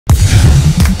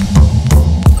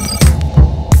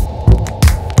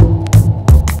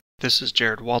This is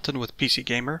Jared Walton with PC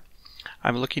Gamer.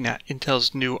 I'm looking at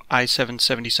Intel's new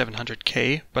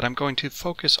i7-7700K, but I'm going to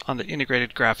focus on the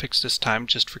integrated graphics this time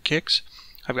just for kicks.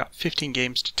 I've got 15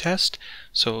 games to test,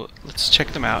 so let's check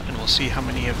them out and we'll see how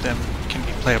many of them can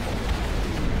be playable.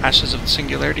 Ashes of the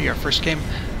Singularity, our first game,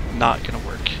 not going to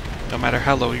work. No matter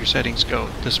how low your settings go,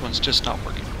 this one's just not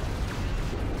working.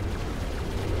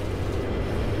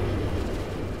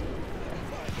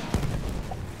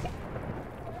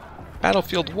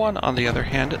 Battlefield 1, on the other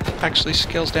hand, actually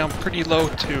scales down pretty low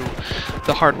to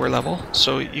the hardware level,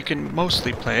 so you can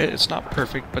mostly play it. It's not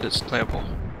perfect, but it's playable.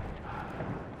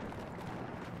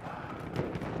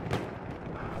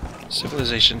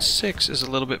 Civilization 6 is a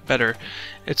little bit better.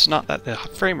 It's not that the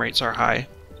frame rates are high,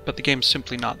 but the game's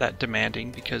simply not that demanding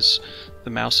because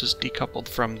the mouse is decoupled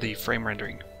from the frame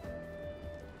rendering.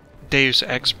 Deus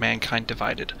Ex: Mankind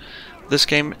Divided. This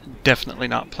game, definitely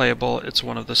not playable. It's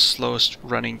one of the slowest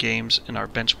running games in our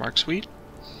benchmark suite,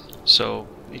 so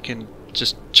you can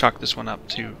just chalk this one up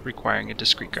to requiring a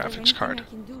discrete graphics card.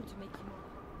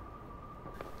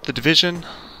 The Division,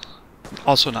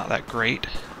 also not that great.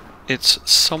 It's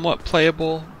somewhat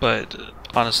playable, but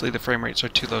honestly the frame rates are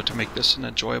too low to make this an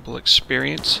enjoyable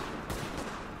experience.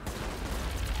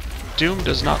 Doom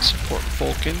does not support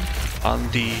Vulkan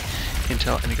on the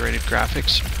Intel integrated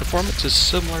graphics. Performance is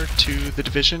similar to The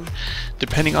Division.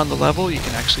 Depending on the level, you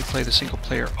can actually play the single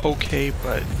player okay,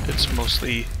 but it's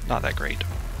mostly not that great.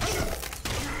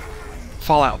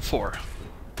 Fallout 4.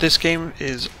 This game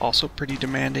is also pretty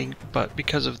demanding, but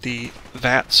because of the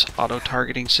VATS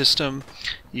auto-targeting system,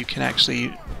 you can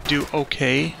actually do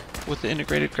okay with the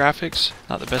integrated graphics.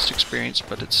 Not the best experience,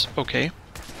 but it's okay.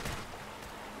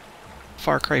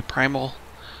 Far Cry Primal.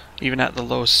 Even at the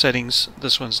lowest settings,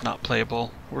 this one's not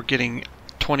playable. We're getting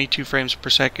 22 frames per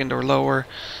second or lower,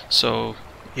 so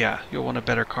yeah, you'll want a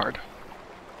better card.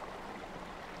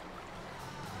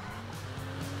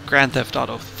 Grand Theft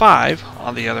Auto 5,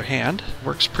 on the other hand,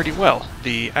 works pretty well.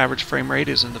 The average frame rate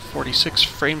is in the 46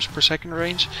 frames per second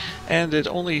range, and it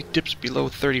only dips below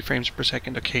 30 frames per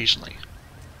second occasionally.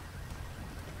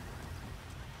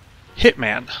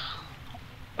 Hitman.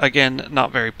 Again,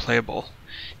 not very playable.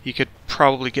 You could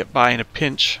probably get by in a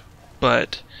pinch,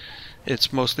 but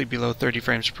it's mostly below 30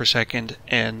 frames per second,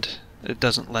 and it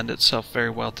doesn't lend itself very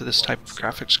well to this type of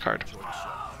graphics card.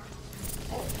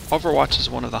 Overwatch is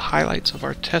one of the highlights of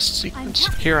our test sequence.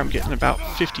 Here I'm getting about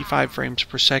 55 frames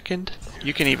per second.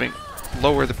 You can even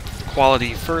lower the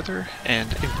quality further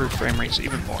and improve frame rates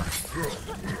even more.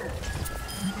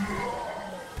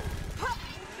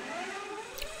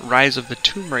 Rise of the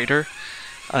Tomb Raider,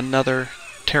 another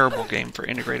terrible game for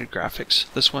integrated graphics.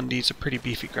 This one needs a pretty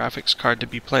beefy graphics card to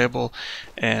be playable,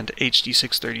 and HD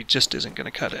 630 just isn't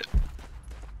going to cut it.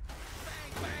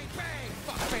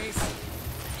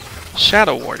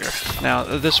 Shadow Warrior. Now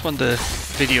this one, the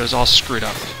video is all screwed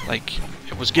up. Like,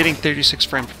 it was getting 36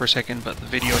 frames per second, but the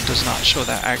video does not show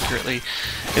that accurately.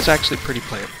 It's actually pretty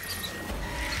playable.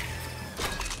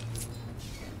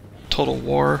 Total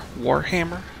War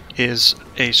Warhammer is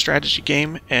a strategy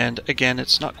game, and again,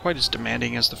 it's not quite as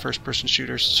demanding as the first-person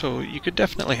shooters, so you could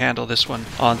definitely handle this one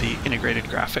on the integrated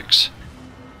graphics.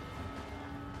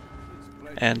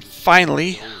 And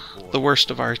finally, the worst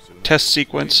of our test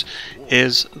sequence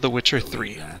is The Witcher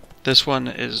 3. This one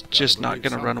is just not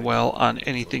going to run well on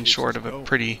anything short of a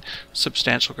pretty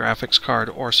substantial graphics card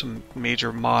or some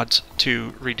major mods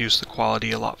to reduce the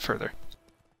quality a lot further.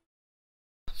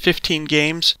 15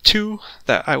 games, 2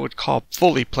 that I would call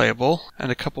fully playable,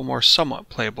 and a couple more somewhat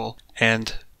playable,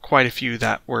 and quite a few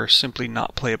that were simply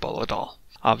not playable at all.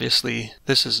 Obviously,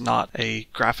 this is not a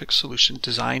graphics solution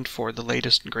designed for the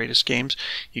latest and greatest games.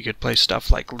 You could play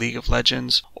stuff like League of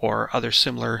Legends or other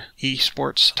similar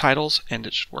esports titles, and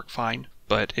it should work fine.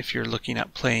 But if you're looking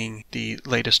at playing the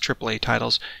latest AAA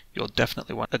titles, you'll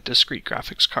definitely want a discrete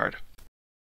graphics card.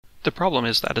 The problem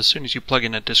is that as soon as you plug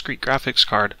in a discrete graphics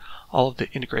card, all of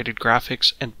the integrated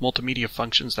graphics and multimedia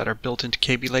functions that are built into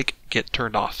Kaby Lake get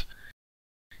turned off.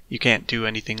 You can't do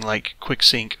anything like quick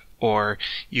sync or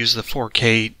use the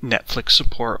 4K Netflix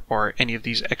support or any of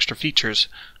these extra features,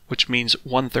 which means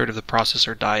 1/3 of the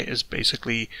processor die is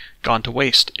basically gone to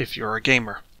waste if you're a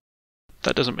gamer.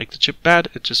 That doesn't make the chip bad,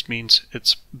 it just means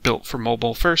it's built for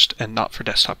mobile first and not for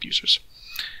desktop users.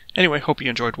 Anyway, hope you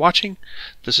enjoyed watching.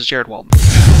 This is Jared Walton.